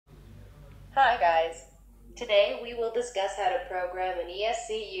Hi guys. Today we will discuss how to program an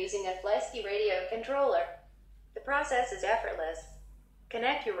ESC using a Flysky Radio Controller. The process is effortless.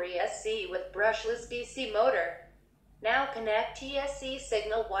 Connect your ESC with brushless DC motor. Now connect ESC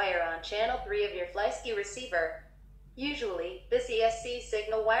signal wire on channel 3 of your Flysky receiver. Usually, this ESC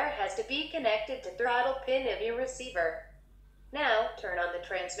signal wire has to be connected to throttle pin of your receiver. Now, turn on the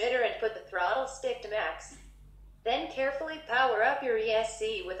transmitter and put the throttle stick to max. Then carefully power up your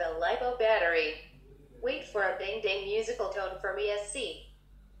ESC with a lipo battery. Wait for a ding-ding musical tone from ESC.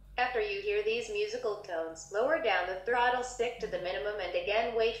 After you hear these musical tones, lower down the throttle stick to the minimum and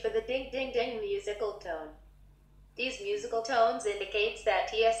again wait for the ding-ding-ding musical tone. These musical tones indicates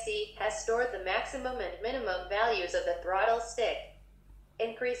that ESC has stored the maximum and minimum values of the throttle stick.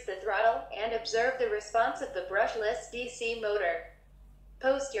 Increase the throttle and observe the response of the brushless DC motor.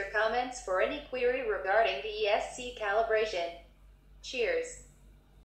 Post your comments for any query regarding the ESC calibration. Cheers!